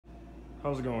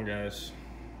How's it going, guys?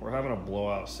 We're having a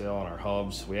blowout sale on our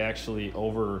hubs. We actually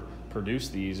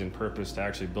overproduced these in purpose to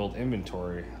actually build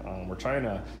inventory. We're trying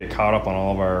to get caught up on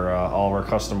all of our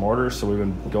custom orders, so we've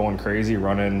been going crazy,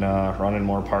 running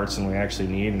more parts than we actually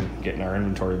need and getting our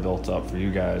inventory built up for you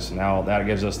guys. Now that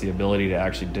gives us the ability to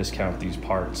actually discount these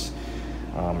parts.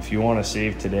 If you want to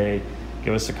save today,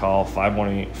 give us a call,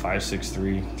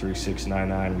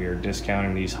 518-563-3699. We are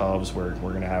discounting these hubs. We're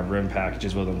going to have rim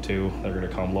packages with them too. They're going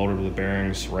to come loaded with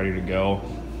bearings, ready to go.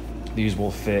 These will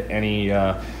fit any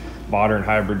modern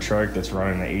hybrid trike that's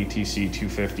running the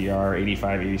ATC250R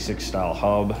 85-86 style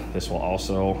hub. This will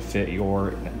also fit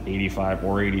your 85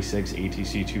 or 86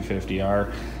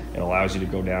 ATC250R. It allows you to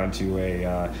go down to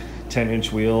a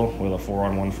 10-inch wheel with a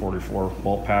 4-on-144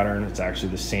 bolt pattern. It's actually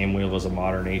the same wheel as a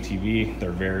modern ATV.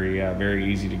 They're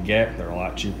very easy to get. They're a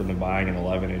lot cheaper than buying an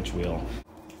 11-inch wheel.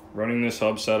 Running this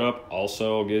hub setup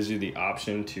also gives you the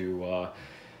option to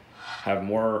have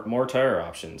more tire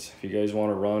options. If you guys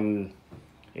want to run,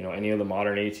 any of the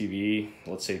modern ATV,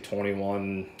 let's say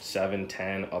 21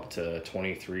 710 up to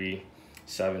 23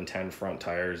 710 front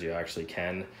tires, you actually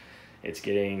can. It's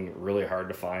getting really hard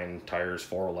to find tires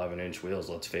for 11-inch wheels,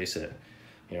 let's face it.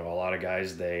 A lot of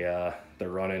guys, they're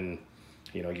running,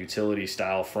 utility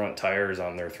style front tires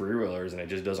on their three-wheelers, and it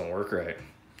just doesn't work right.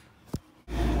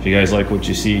 If you guys like what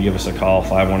you see, give us a call,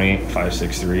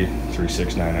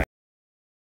 518-563-3699.